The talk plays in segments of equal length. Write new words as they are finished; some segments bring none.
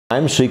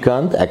I'm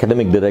Srikanth,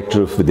 Academic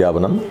Director of Vidya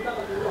Vanam.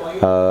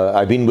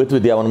 I've been with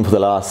Vidya Vanam for the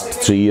last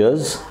 3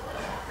 years,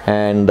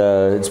 and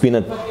it's been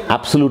an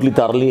absolutely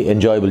thoroughly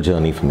enjoyable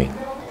journey for me.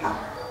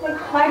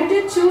 Why did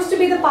you choose to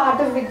be the part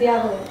of Vidya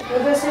Vanam?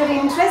 What was your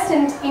interest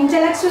and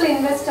intellectual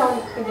invest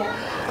on Vidya?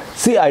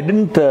 See, I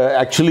didn't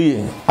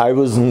I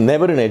was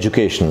never in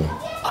education.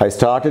 I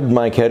started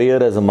my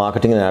career as a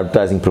marketing and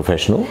advertising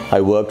professional. I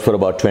worked for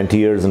about 20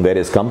 years in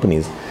various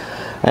companies.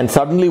 And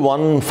suddenly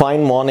one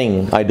fine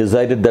morning, I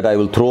decided that I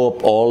will throw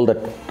up all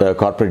that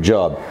corporate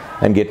job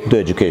and get into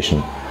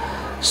education.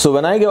 So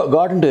when I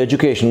got into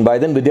education, by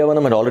then Vidya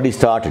Vanam had already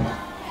started.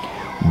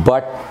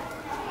 But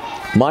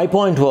my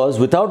point was,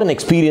 without an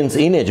experience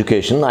in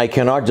education, I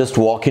cannot just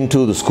walk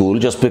into the school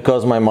just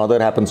because my mother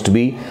happens to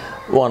be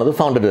one of the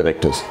founder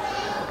directors.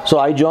 So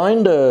I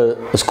joined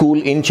a school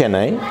in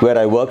Chennai where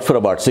I worked for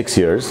about 6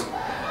 years,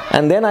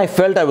 and then I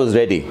felt I was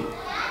ready.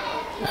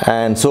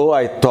 And so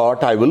I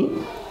thought I will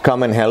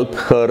come and help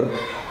her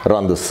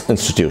run this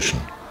institution.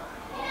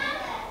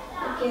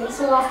 Okay,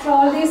 so after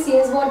all these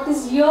years, what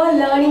is your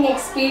learning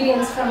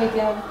experience from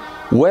Vidya?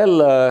 Well,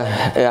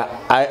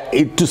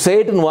 to say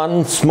it in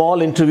one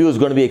small interview is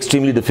going to be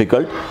extremely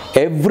difficult.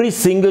 Every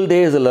single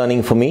day is a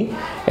learning for me.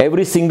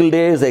 Every single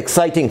day is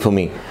exciting for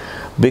me,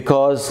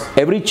 because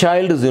every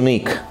child is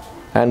unique.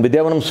 And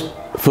Vidya Vanam's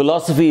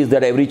philosophy is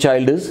that every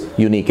child is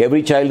unique.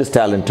 Every child is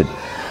talented.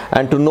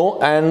 And to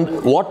know,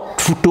 and what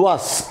to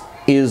us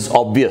is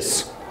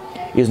obvious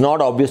is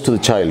not obvious to the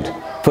child.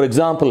 For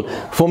example,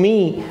 for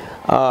me,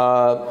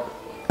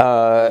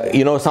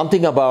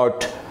 something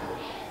about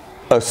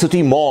a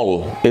city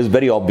mall is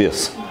very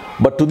obvious.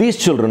 But to these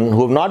children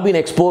who have not been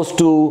exposed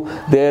to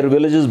their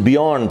villages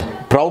beyond,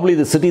 probably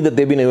the city that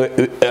they've been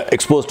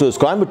exposed to is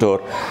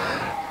Coimbatore,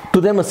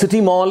 to them a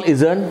city mall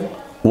is a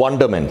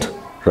wonderment,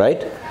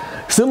 right?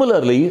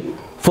 Similarly,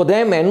 for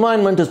them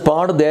environment is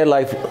part of their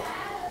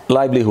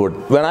livelihood.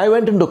 When I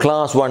went into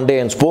class one day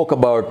and spoke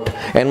about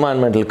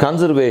environmental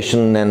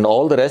conservation and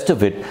all the rest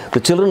of it, the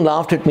children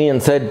laughed at me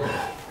and said,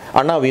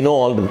 "Anna, we know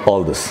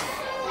all this,"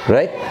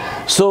 right?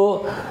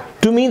 So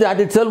to me that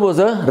itself was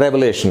a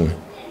revelation,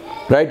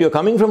 right? You're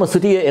coming from a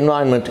city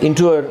environment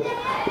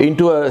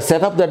into a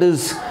setup that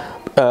is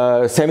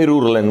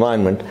semi-rural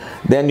environment,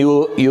 then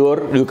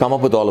you come up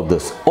with all of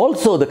this.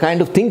 Also, the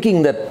kind of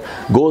thinking that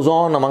goes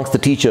on amongst the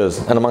teachers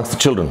and amongst the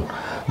children,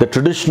 the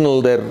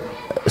traditional,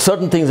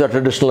 certain things are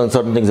traditional and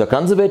certain things are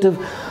conservative,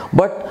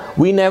 but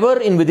we never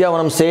in Vidya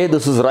Vanam say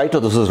this is right or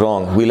this is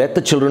wrong. We let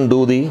the children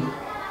do the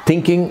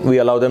thinking, we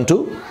allow them to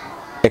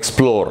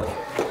explore.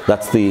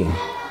 That's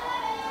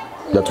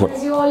what.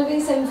 You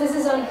always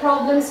emphasis on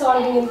problem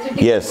solving and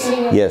critical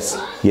thinking.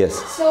 Yes.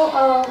 So,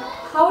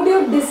 how do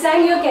you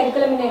design your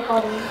curriculum in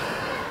accordance?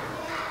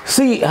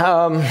 See,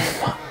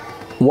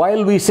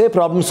 while we say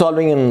problem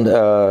solving and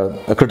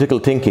critical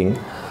thinking,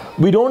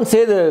 we don't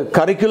say the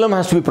curriculum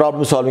has to be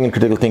problem solving and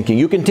critical thinking.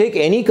 You can take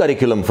any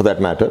curriculum for that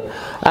matter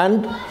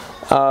and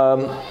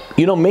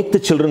make the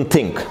children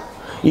think.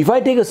 If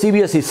I take a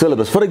CBSE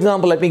syllabus, for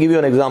example, let me give you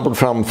an example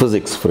from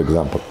physics, for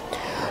example.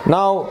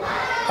 Now,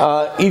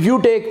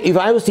 if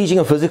I was teaching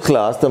a physics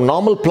class, the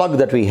normal plug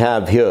that we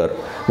have here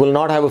will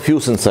not have a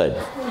fuse inside,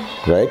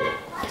 right?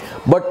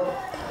 But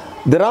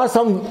there are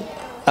some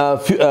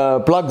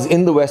plugs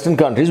in the Western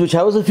countries which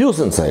have a fuse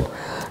inside.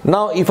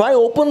 Now, if I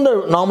open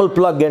the normal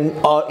plug and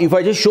if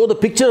I just show the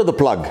picture of the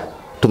plug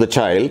to the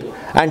child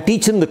and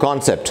teach him the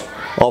concept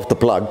of the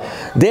plug,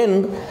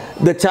 then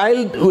the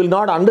child will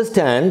not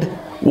understand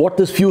what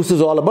this fuse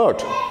is all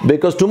about.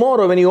 Because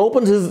tomorrow when he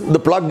opens the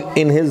plug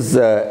in his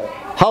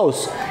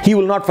house, he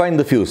will not find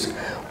the fuse.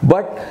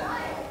 But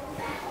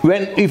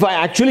if I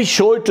actually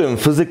show it to him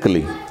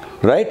physically,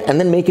 right, and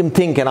then make him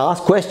think and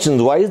ask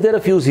questions, why is there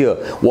a fuse here?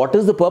 What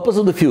is the purpose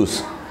of the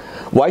fuse?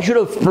 Why should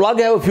a plug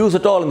have a fuse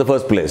at all in the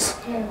first place?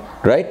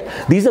 Right?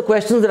 These are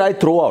questions that I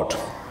throw out.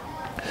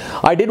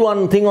 I did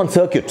one thing on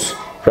circuits,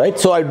 right?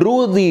 So I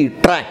drew the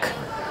track,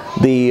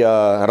 the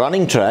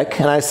running track,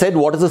 and I said,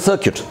 what is a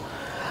circuit?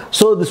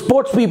 So the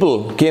sports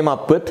people came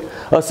up with,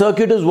 a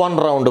circuit is one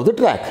round of the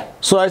track.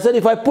 So I said,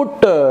 if I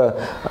put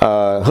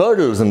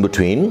hurdles in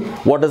between,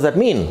 what does that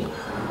mean?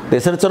 They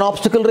said it's an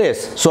obstacle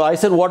race. So I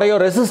said, what are your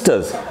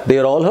resistors? They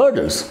are all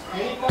hurdles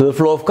to the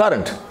flow of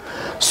current.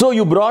 So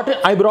I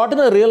brought in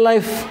a real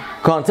life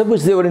concept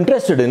which they were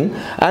interested in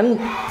and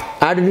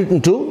added it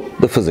into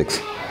the physics.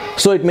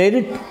 So it made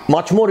it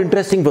much more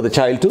interesting for the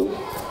child to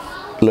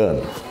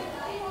learn.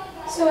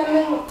 So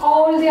among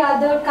all the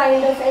other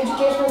kind of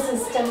educational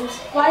systems,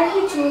 why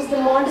did we choose the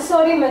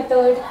Montessori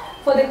method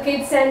for the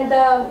kids and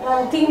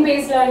the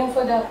theme-based learning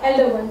for the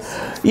elder ones?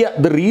 Yeah,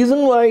 the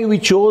reason why we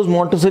chose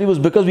Montessori was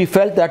because we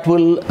felt that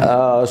will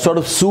sort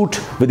of suit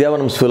Vidya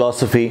Vanam's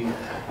philosophy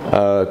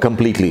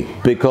completely,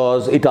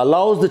 because it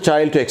allows the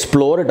child to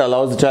explore, it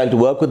allows the child to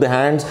work with the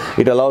hands,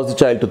 it allows the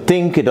child to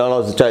think, it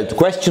allows the child to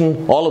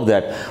question, all of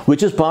that,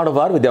 which is part of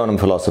our Vidya Vanam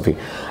philosophy.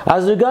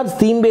 As regards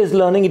theme-based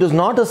learning, it is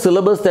not a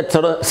syllabus that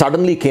sort of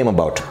suddenly came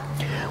about.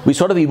 We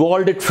sort of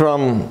evolved it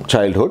from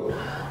childhood,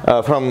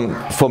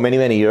 for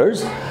many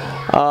years.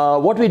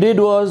 What we did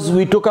was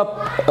we took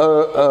up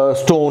a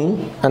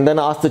stone and then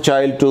asked the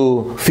child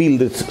to feel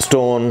this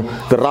stone,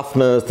 the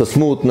roughness, the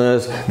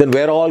smoothness, then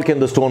where all can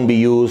the stone be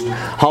used,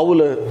 how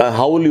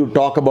will you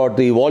talk about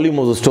the volume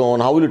of the stone,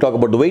 how will you talk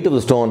about the weight of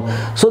the stone.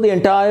 So the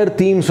entire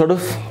theme sort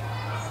of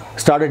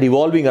started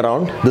evolving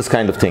around this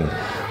kind of thing.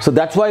 So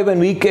that's why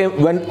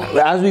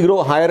as we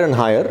grow higher and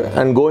higher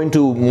and go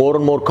into more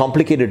and more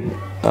complicated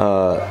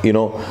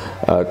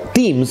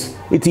themes,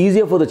 it's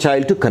easier for the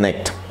child to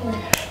connect.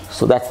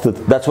 So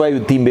that's why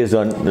theme-based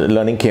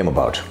learning came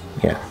about.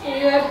 Yeah. So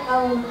you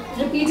are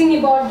repeating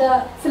about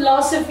the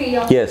philosophy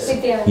of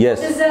Vidya. Yes.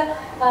 What is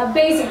the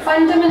basic,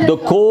 fundamental?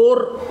 The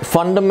core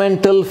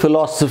fundamental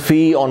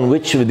philosophy on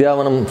which Vidya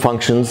Vanam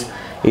functions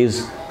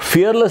is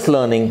fearless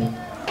learning,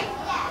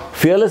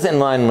 fearless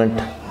environment,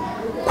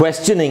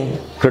 questioning,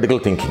 critical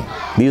thinking.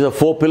 These are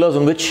 4 pillars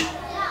on which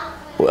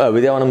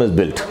Vidya Vanam is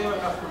built.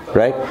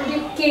 Right? How did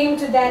you came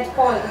to that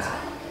point?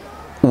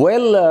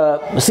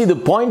 Well, see, the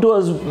point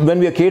was when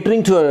we are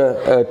catering to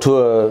a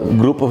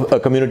group of a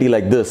community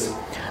like this,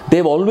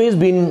 they've always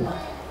been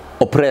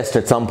oppressed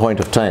at some point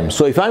of time.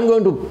 So if I'm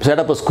going to set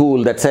up a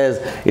school that says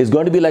it's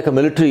going to be like a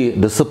military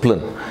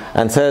discipline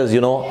and says,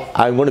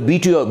 I'm going to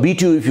beat you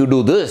if you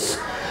do this,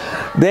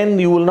 then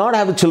you will not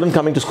have the children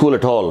coming to school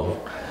at all.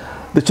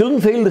 The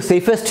children feel the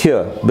safest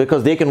here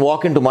because they can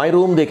walk into my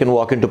room, they can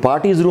walk into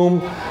party's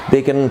room,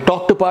 they can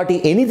talk to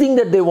party, anything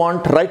that they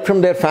want, right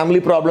from their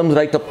family problems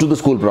right up to the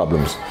school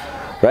problems,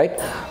 right?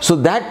 So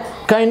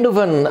that kind of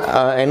an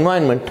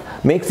environment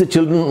makes the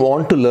children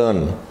want to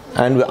learn,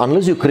 and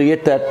unless you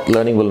create that,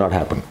 learning will not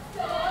happen.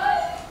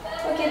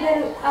 Okay,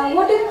 then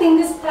what do you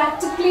think is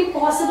practically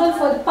possible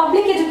for the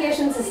public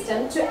education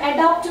system to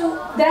adapt to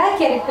their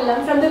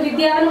curriculum from the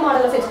Vidya Vanam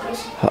model of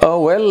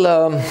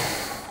education?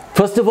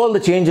 First of all, the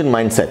change in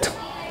mindset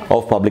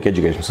of public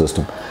education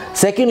system.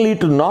 Secondly,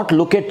 to not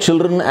look at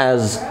children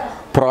as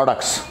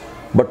products,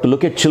 but to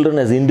look at children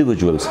as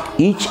individuals.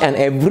 Each and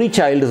every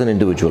child is an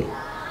individual,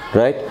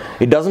 right?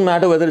 It doesn't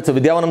matter whether it's a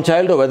Vidya Vanam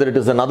child or whether it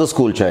is another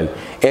school child.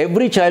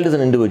 Every child is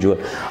an individual.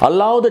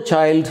 Allow the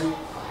child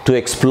to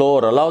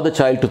explore, allow the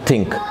child to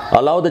think,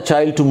 allow the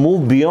child to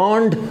move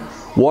beyond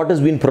what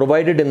has been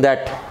provided in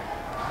that.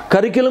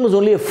 Curriculum is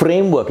only a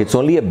framework, it's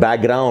only a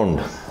background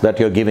that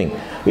you're giving.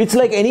 It's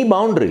like any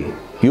boundary.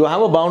 You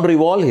have a boundary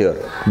wall here.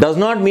 Does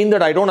not mean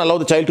that I don't allow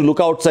the child to look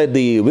outside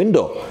the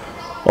window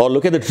or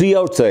look at the tree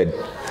outside,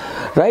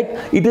 right?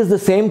 It is the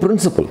same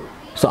principle.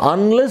 So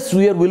unless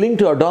we are willing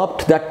to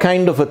adopt that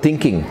kind of a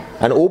thinking,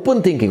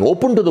 open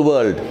to the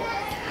world,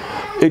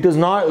 it is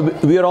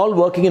not, we are all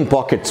working in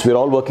pockets, we are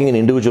all working in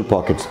individual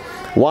pockets.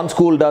 One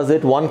school does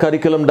it, one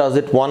curriculum does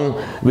it, one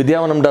Vidya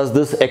Vanam does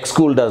this, X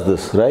school does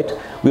this, right?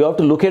 We have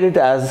to look at it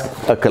as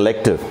a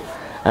collective.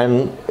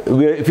 And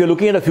if you're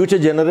looking at a future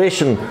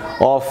generation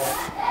of,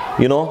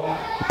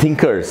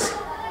 thinkers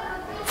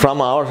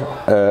from our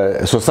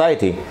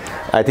society,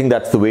 I think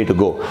that's the way to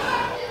go.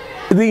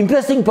 The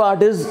interesting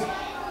part is,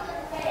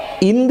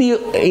 in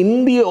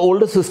the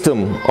older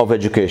system of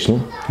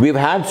education, we've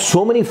had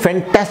so many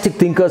fantastic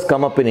thinkers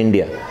come up in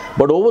India.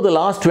 But over the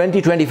last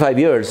 20-25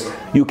 years,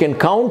 you can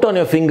count on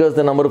your fingers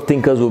the number of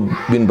thinkers who've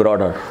been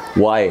brought out.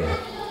 Why?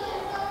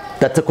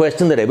 That's a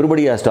question that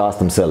everybody has to ask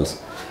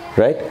themselves,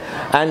 right?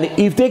 And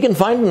if they can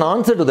find an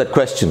answer to that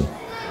question,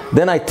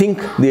 then I think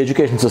the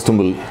education system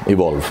will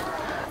evolve,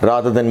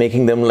 rather than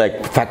making them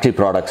like factory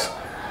products.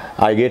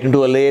 I get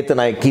into a lathe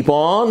and I keep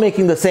on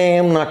making the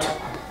same nut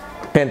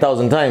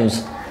 10,000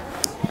 times.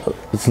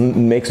 It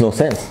makes no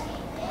sense. So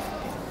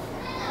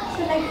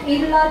like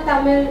Irula,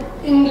 Tamil,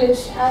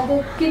 English,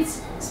 the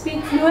kids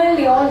speak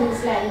fluently all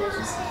these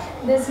languages.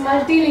 There's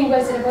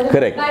multilingual system,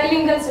 correct,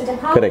 bilingual system.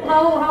 Correct.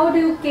 How do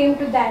you came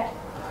to that?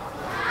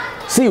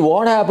 See,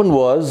 what happened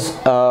was,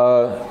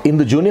 in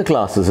the junior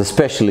classes,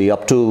 especially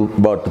up to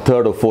about the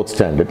 3rd or 4th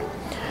standard,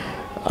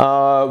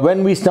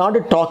 when we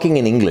started talking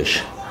in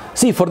English,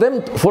 see, for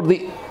them, for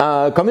the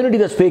community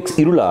that speaks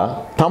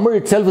Irula, Tamil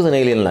itself is an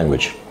alien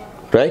language,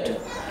 right?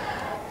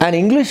 And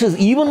English is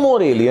even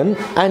more alien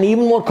and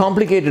even more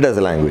complicated as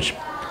a language.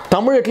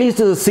 Tamil at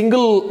least is a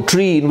single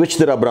tree in which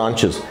there are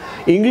branches.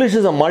 English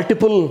is a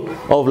multiple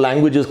of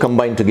languages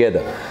combined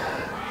together.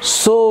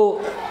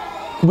 So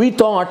we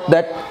thought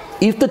that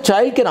if the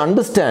child can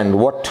understand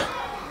what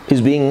is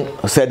being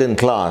said in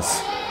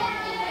class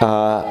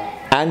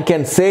and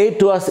can say it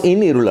to us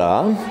in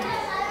Irula,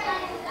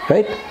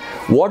 right?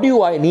 What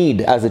do I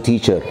need as a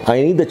teacher?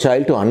 I need the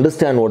child to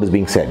understand what is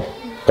being said.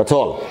 That's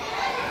all.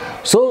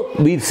 So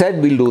we said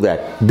we'll do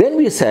that. Then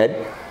we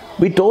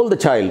told the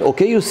child,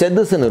 okay, you said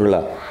this in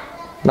Irula.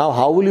 Now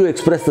how will you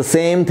express the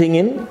same thing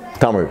in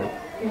Tamil?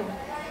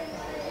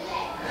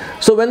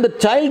 So when the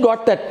child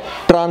got that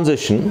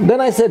transition, then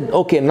I said,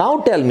 okay,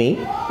 now tell me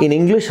in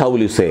English how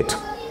will you say it?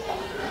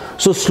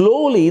 So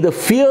slowly the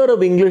fear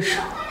of English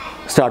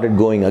started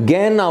going.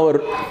 Again our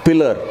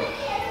pillar,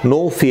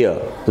 no fear,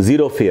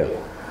 zero fear.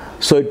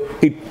 So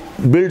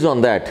it builds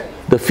on that.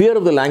 The fear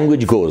of the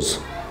language goes.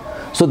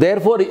 So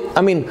therefore,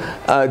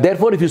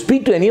 if you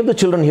speak to any of the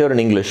children here in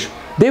English,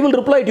 they will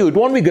reply to you. It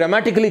won't be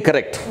grammatically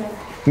correct.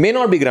 May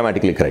not be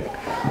grammatically correct,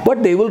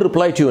 but they will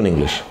reply to you in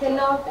English. They're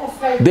not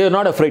afraid. They are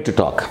not afraid to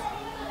talk.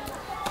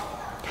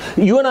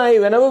 You and I,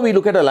 whenever we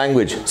look at a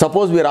language,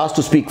 suppose we are asked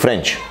to speak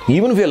French,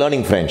 even if you are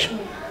learning French,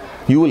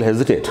 you will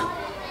hesitate.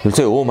 You'll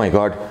say, oh my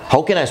God,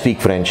 how can I speak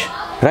French?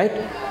 Right?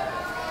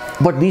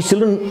 But these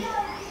children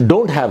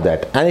don't have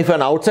that. And if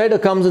an outsider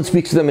comes and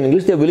speaks to them in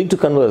English, they are willing to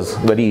converse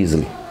very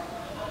easily.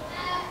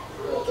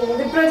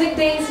 Okay. The project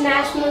days,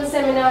 national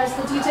seminars,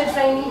 the teacher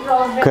training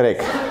programs.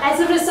 Correct. As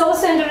a resource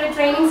center, a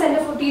training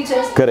center for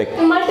teachers. Correct.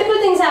 And multiple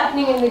things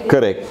happening in Vidya.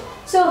 Correct.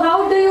 So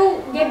how do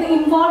you get the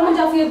involvement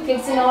of your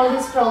kids in all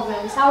these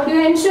programs? How do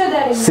you ensure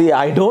that involvement? See,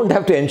 I don't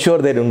have to ensure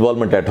their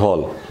involvement at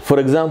all. For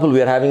example,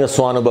 we are having a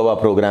Swanubhava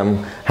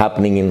program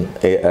happening in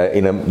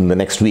the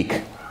next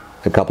week,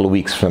 a couple of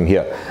weeks from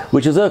here,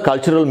 which is a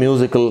cultural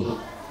musical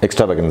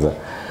extravaganza.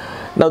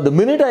 Now, the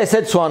minute I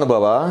said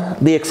Swanubhava,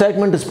 the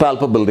excitement is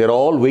palpable. They're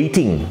all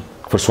waiting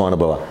for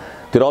Swanubhava.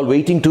 They're all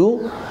waiting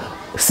to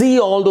see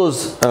all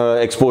those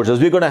exposures.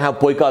 We're going to have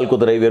Poikal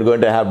Kudurai, we're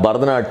going to have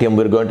Bharatanatyam,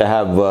 we're going to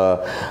have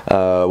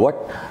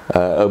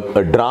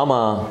a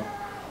drama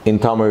in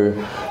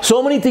Tamil.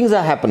 So many things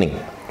are happening.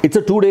 It's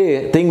a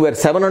 2-day thing where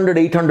 700,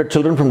 800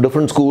 children from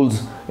different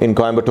schools in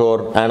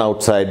Coimbatore and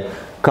outside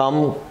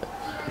come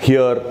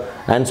here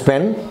and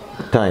spend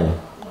time.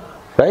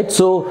 Right?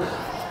 So,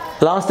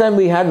 last time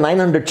we had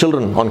 900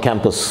 children on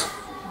campus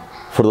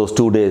for those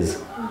 2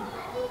 days.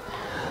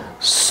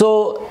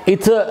 So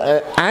it's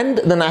and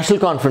the national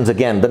conference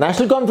again. The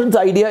national conference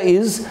idea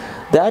is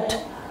that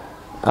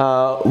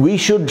we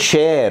should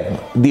share.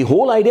 The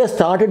whole idea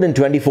started in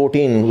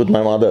 2014 with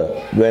my mother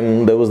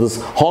when there was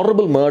this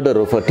horrible murder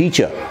of a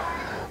teacher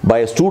by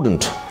a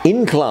student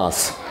in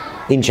class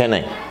in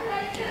Chennai.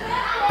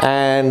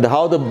 And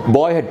how the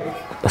boy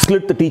had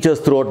slit the teacher's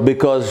throat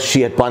because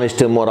she had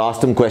punished him or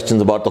asked him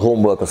questions about the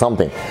homework or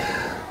something.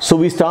 So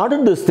we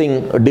started this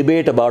thing, a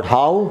debate about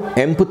how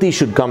empathy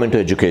should come into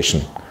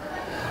education.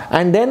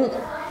 And then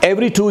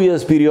every 2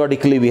 years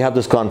periodically we have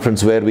this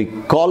conference where we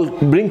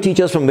bring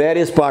teachers from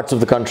various parts of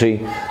the country.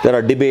 There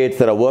are debates,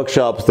 there are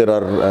workshops, there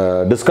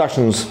are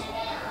discussions,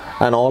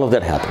 and all of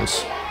that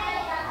happens.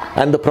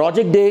 And the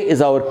project day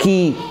is our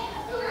key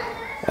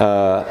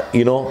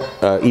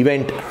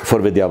event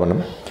for Vidya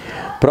Vanam.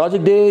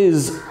 Project day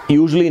is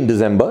usually in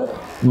December,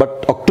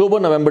 but October,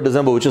 November,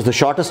 December, which is the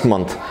shortest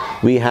month,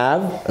 we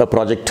have a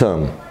project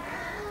term.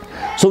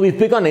 So we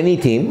pick on any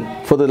theme.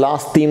 For the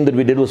last theme that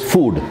we did was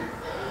food.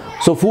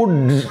 So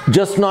food,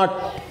 just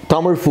not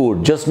Tamil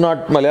food, just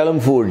not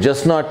Malayalam food,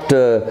 just not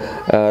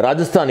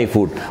Rajasthani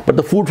food, but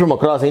the food from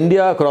across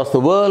India, across the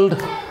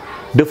world,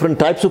 different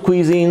types of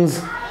cuisines.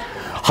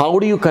 How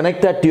do you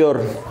connect that to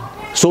your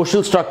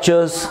social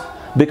structures?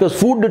 Because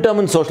food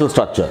determines social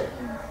structure,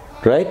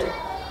 right?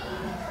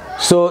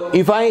 So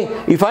if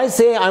I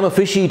say I'm a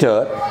fish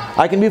eater,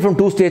 I can be from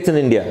 2 states in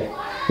India,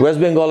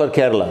 West Bengal or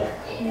Kerala,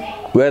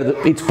 where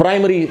its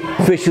primary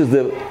fish is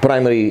the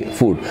primary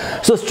food.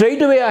 So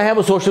straight away I have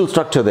a social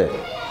structure there.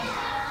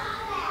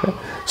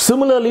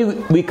 Similarly,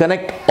 we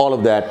connect all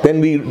of that.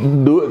 Then we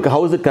do,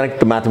 how is it connected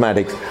to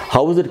mathematics?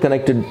 How is it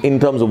connected in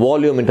terms of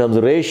volume, in terms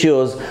of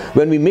ratios?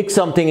 When we mix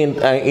something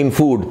in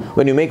food,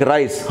 when you make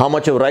rice, how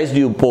much of rice do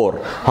you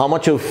pour? How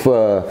much of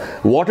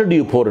water do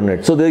you pour in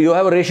it? So there you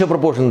have a ratio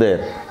proportion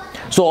there.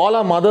 So all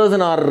our mothers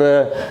and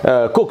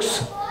our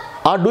cooks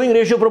are doing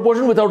ratio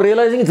proportion without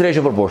realizing it's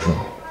ratio proportion.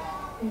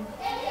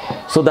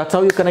 So that's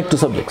how you connect to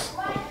subjects.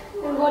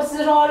 And what's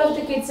the role of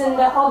the kids in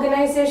the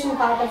organization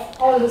part of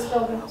all these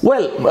programs?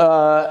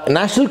 Well,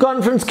 national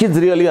conference kids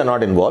really are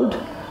not involved.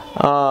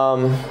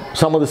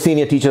 Some of the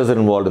senior teachers are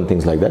involved in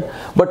things like that.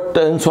 But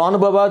in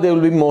Swanubhava, they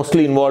will be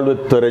mostly involved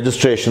with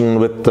registration,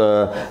 with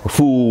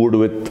food,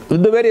 with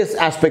the various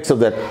aspects of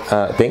that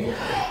thing.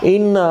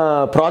 In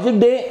Project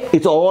Day,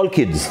 it's all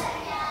kids.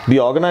 The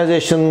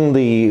organization,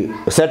 the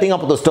setting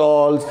up of the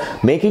stalls,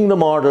 making the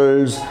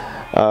models,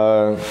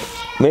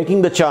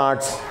 making the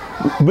charts,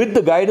 with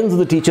the guidance of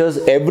the teachers,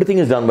 everything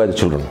is done by the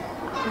children.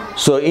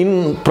 So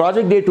in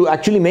Project Day, to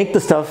actually make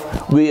the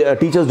stuff,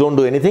 teachers don't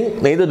do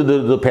anything, neither do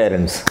the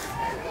parents,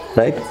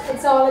 right?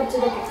 It's all up to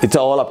the kids. It's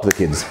all up to the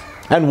kids.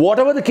 And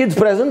whatever the kids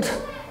present,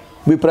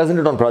 we present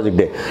it on Project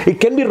Day.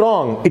 It can be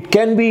wrong. It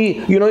can be,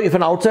 if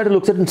an outsider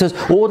looks at it and says,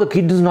 oh, the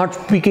kid is not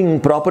speaking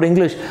proper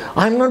English,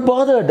 I'm not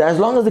bothered as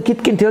long as the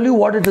kid can tell you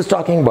what it is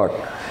talking about.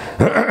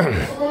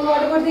 Then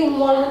what about the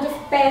involvement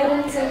of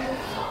parents?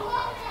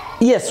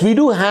 Yes, we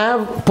do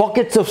have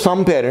pockets of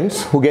some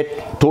parents who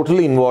get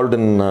totally involved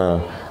in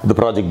the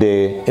Project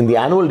Day, in the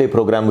Annual Day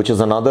program, which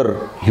is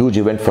another huge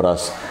event for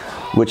us,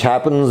 which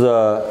happens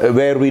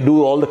where we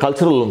do all the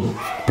cultural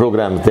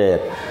programs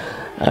there.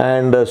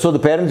 And so the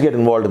parents get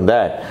involved in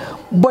that.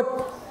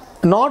 But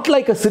not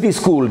like a city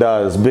school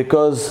does,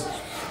 because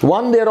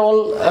one, they're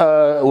all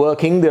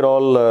working, they're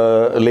all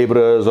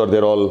laborers, or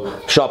they're all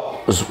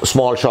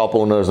small shop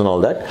owners and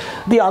all that.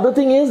 The other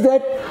thing is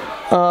that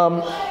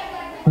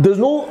there's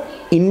no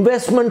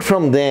investment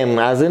from them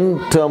as in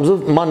terms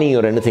of money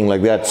or anything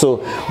like that.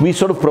 So we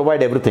sort of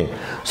provide everything.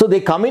 So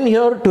they come in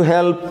here to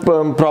help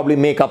probably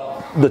make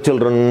up the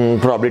children,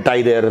 probably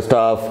tie their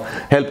stuff,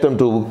 help them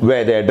to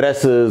wear their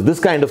dresses, this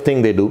kind of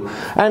thing they do.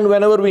 And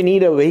whenever we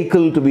need a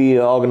vehicle to be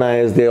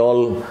organized, they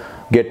all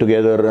get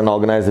together and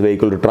organize a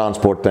vehicle to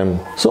transport them,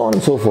 so on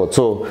and so forth.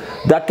 So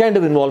that kind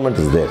of involvement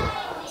is there.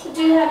 So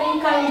do you have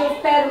any kind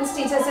of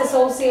parents-teachers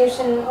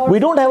association? Or we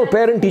don't have a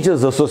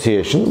parent-teachers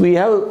association. We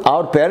have,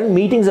 our parent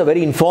meetings are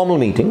very informal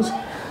meetings.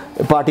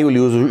 The party will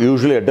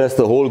usually address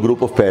the whole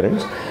group of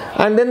parents,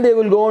 and then they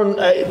will go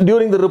on,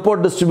 during the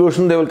report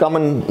distribution, they will come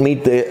and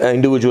meet the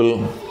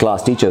individual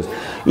class teachers.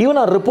 Even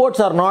our reports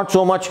are not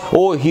so much,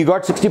 oh, he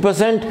got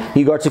 60%,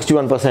 he got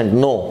 61%.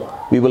 No,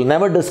 we will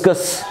never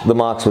discuss the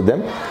marks with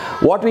them.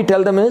 What we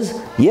tell them is,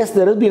 yes,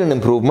 there has been an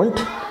improvement.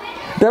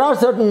 There are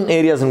certain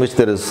areas in which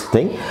there is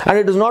thing, and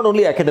it is not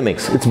only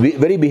academics, it's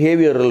very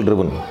behavioral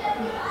driven.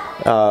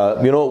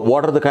 You know,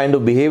 what are the kind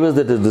of behaviors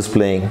that is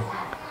displaying,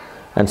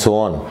 and so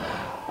on.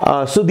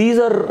 So these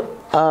are,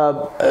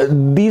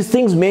 these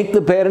things make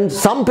the parents,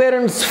 some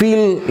parents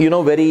feel, you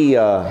know, very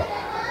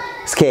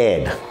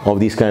scared of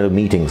these kind of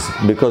meetings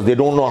because they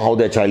don't know how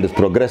their child is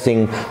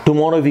progressing.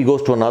 Tomorrow if he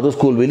goes to another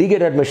school, will he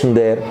get admission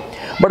there?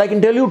 But I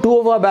can tell you 2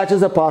 of our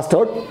batches have passed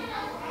out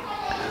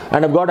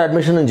and have got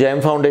admission in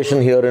JM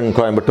Foundation here in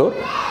Coimbatore,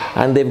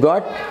 and they've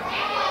got,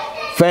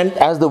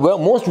 as the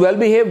most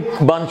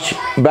well-behaved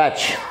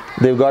batch,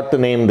 they've got the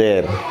name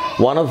there.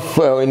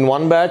 In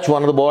one batch,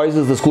 one of the boys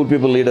is the school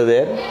people leader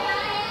there.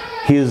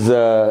 His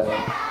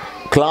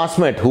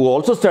classmate, who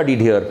also studied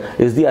here,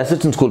 is the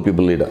assistant school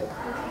people leader.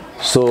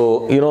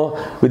 So, you know,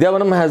 Vidya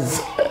Vanam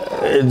has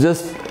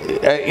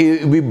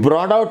we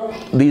brought out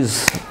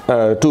these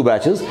 2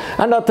 batches,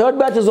 and our 3rd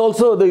batch is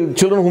also the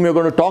children whom you're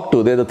going to talk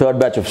to. They're the 3rd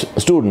batch of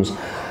students.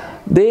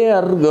 They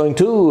are going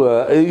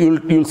to,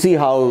 you'll see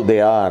how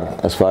they are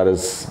as far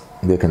as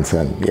they're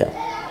concerned. Yeah.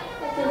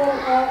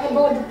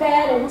 About the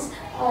parents,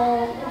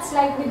 it's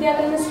like Vidya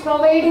Vanam is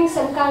providing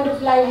some kind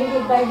of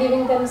livelihood by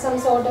giving them some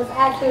sort of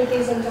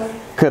activities and all.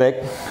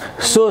 Correct.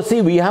 So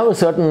see, we have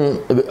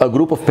a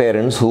group of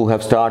parents who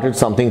have started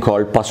something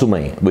called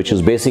Pasumai, which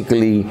is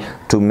basically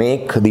to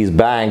make these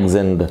bags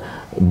and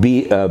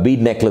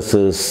bead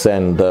necklaces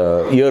and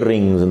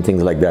earrings and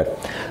things like that.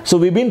 So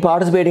we've been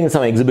participating in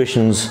some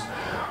exhibitions.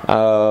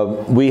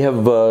 We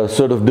have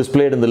sort of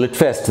displayed in the Lit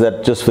Fest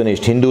that just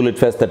finished, Hindu Lit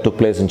Fest that took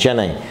place in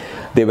Chennai.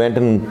 They went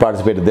and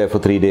participated there for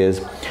 3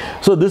 days.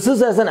 So this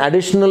is as an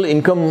additional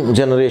income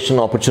generation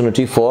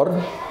opportunity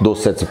for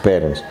those sets of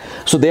parents.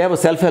 So they have a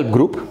self-help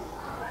group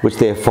which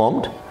they have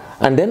formed,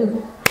 and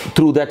then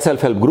through that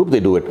self-help group they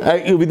do it.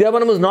 Vidya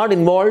Vanam is not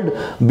involved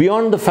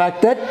beyond the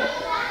fact that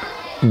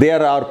they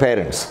are our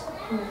parents.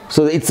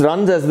 So it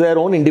runs as their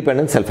own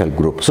independent self-help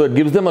group. So it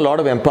gives them a lot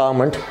of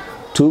empowerment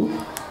to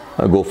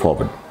go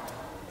forward.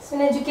 So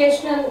an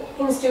educational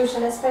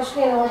institution,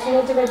 especially an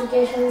alternative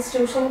educational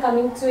institution,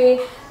 coming to a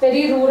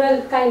very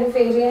rural kind of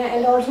area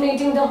and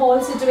alternating the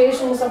whole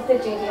situations of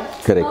that area.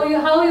 Correct.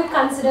 How you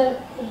consider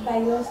it by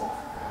yourself?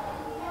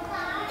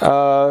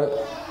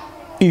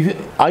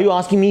 Are you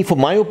asking me for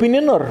my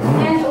opinion, or?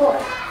 And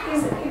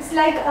it's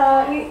like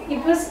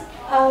it was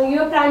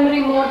your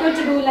primary motto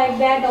to do like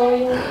that, or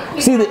you?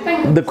 See,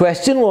 the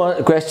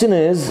question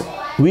is,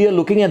 we are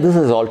looking at this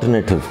as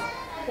alternative.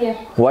 Yeah.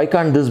 Why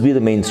can't this be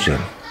the mainstream?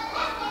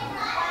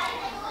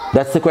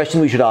 That's the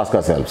question we should ask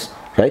ourselves,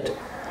 right?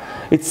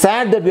 It's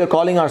sad that we are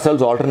calling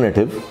ourselves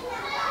alternative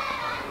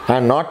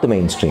and not the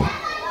mainstream,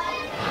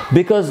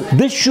 because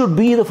this should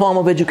be the form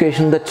of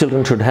education that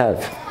children should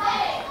have.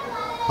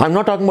 I'm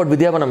not talking about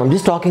Vidya Vanam, I'm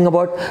just talking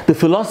about the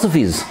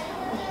philosophies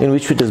in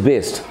which it is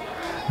based.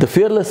 The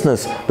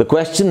fearlessness, the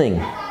questioning,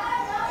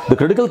 the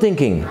critical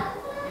thinking.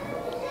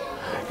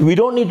 We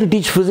don't need to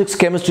teach physics,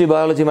 chemistry,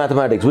 biology,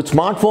 mathematics. With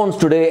smartphones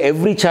today,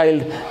 every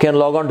child can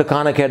log on to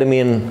Khan Academy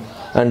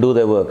and do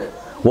their work.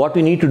 What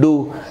we need to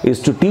do is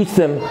to teach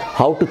them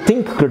how to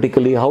think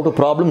critically, how to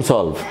problem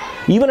solve.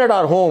 Even at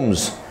our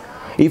homes,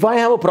 if I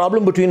have a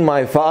problem between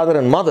my father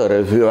and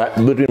mother,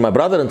 between my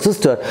brother and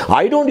sister,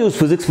 I don't use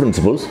physics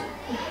principles.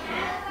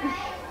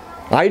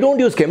 I don't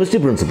use chemistry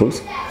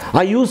principles.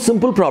 I use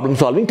simple problem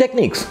solving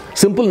techniques,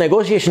 simple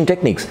negotiation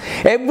techniques.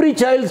 Every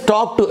child's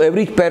talk to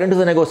every parent is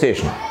a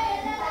negotiation.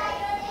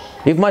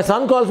 If my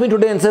son calls me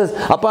today and says,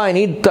 Appa, I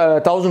need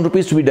 1,000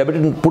 rupees to be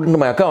debited and put into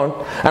my account,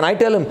 and I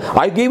tell him,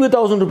 I gave you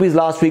 1,000 rupees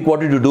last week,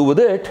 what did you do with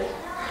it?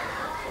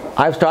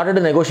 I've started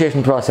a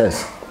negotiation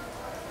process.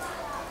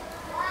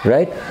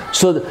 Right?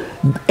 So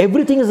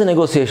everything is a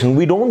negotiation.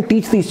 We don't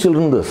teach these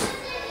children this.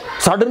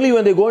 Suddenly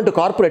when they go into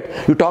corporate,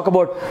 you talk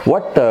about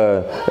what?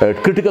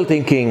 Critical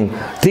thinking,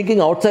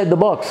 thinking outside the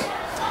box.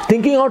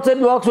 Thinking outside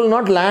the box will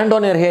not land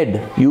on your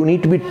head. You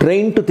need to be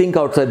trained to think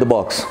outside the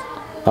box.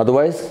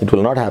 Otherwise, it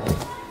will not happen.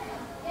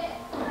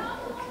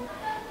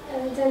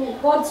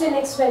 What's your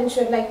next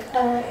venture? Like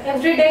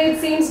every day it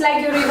seems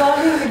like you're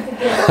evolving with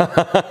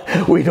the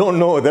game. We don't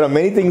know. There are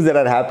many things that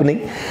are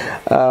happening.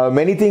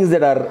 Many things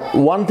that are,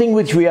 one thing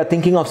which we are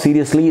thinking of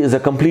seriously is a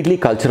completely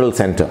cultural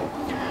center.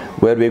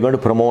 where we're going to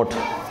promote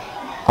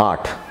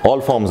art,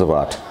 all forms of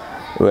art,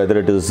 whether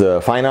it is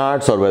fine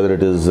arts or whether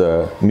it is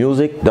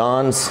music,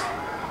 dance,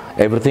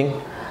 everything.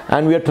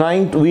 And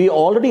we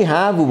already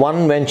have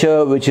one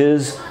venture which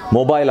is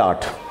mobile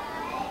art,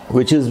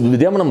 which is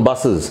Vidya Vanam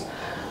buses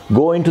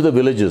go into the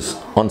villages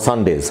on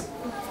Sundays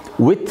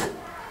with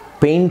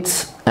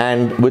paints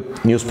and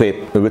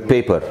with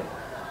paper,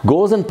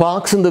 goes and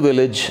parks in the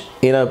village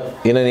in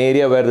an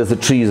area where there's the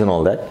trees and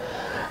all that,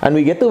 and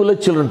we get the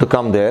village children to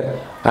come there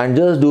and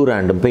just do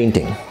random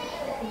painting,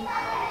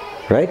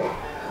 right?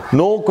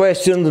 No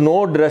questions,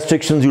 no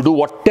restrictions, you do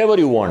whatever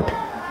you want.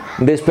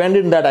 They spend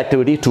in that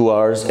activity 2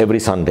 hours every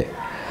Sunday.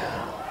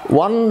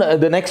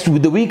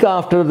 The week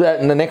after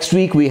that, the next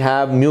week we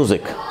have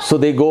music. So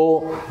they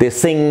go, they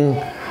sing,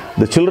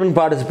 the children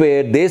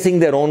participate, they sing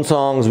their own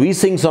songs, we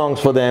sing songs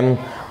for them,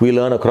 we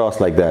learn across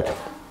like that.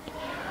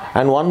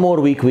 And one more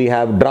week we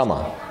have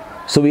drama.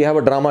 So we have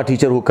a drama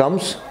teacher who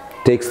comes,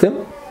 takes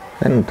them,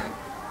 and...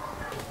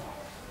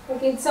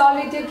 Okay, it's all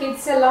with your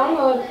kids along,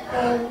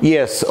 or...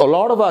 Yes, a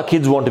lot of our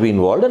kids want to be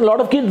involved, and a lot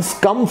of kids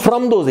come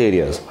from those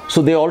areas.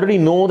 So they already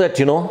know that,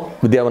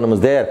 Vidya Vanam is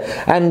there.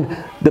 And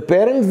the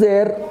parents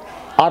there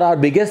are our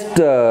biggest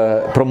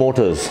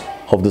promoters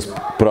of this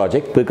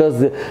project, because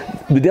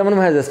Vidya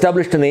Vanam has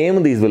established a name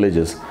in these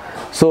villages.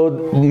 So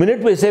the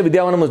minute we say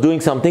Vidya Vanam is doing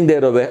something, they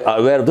are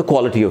aware of the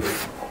quality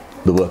of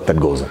the work that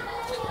goes on.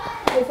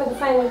 Okay, for the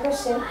final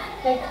question,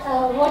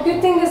 what do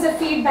you think is the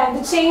feedback,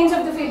 the change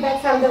of the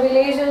feedback from the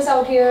villagers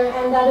out here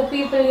and the other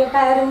people, your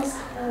parents,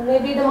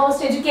 maybe the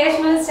most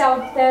educationalists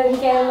out there in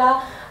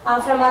Kerala,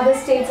 from other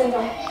states and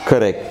all?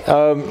 Correct.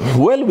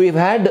 Well,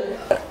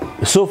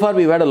 so far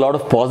we've had a lot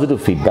of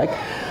positive feedback.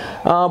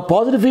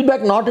 Positive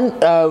feedback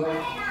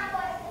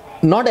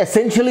not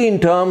essentially in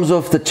terms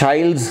of the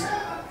child's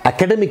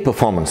academic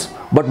performance,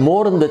 but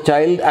more in the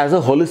child as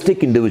a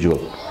holistic individual,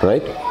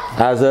 right?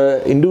 As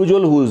an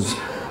individual whose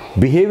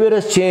behavior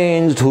has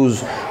changed,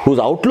 whose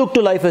outlook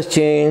to life has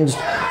changed,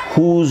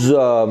 whose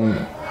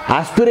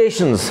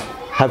aspirations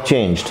have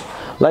changed.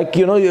 Like,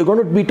 you're going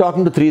to be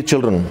talking to 3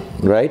 children,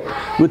 right?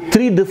 With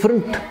 3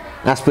 different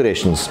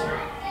aspirations.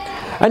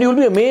 And you'll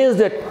be amazed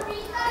at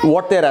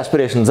what their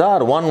aspirations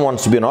are. One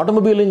wants to be an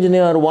automobile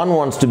engineer, one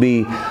wants to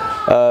be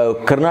a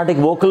Carnatic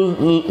vocal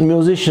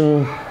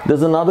musician.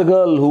 There's another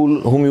girl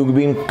whom you've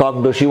been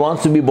talking to, she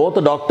wants to be both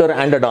a doctor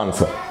and a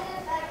dancer.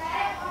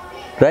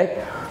 Right?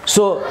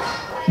 So,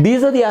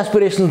 these are the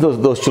aspirations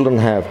those children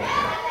have.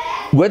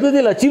 Whether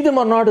they'll achieve them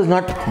or not is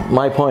not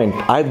my point.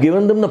 I've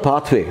given them the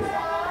pathway.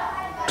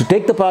 To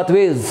take the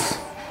pathway is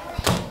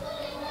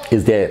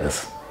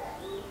theirs.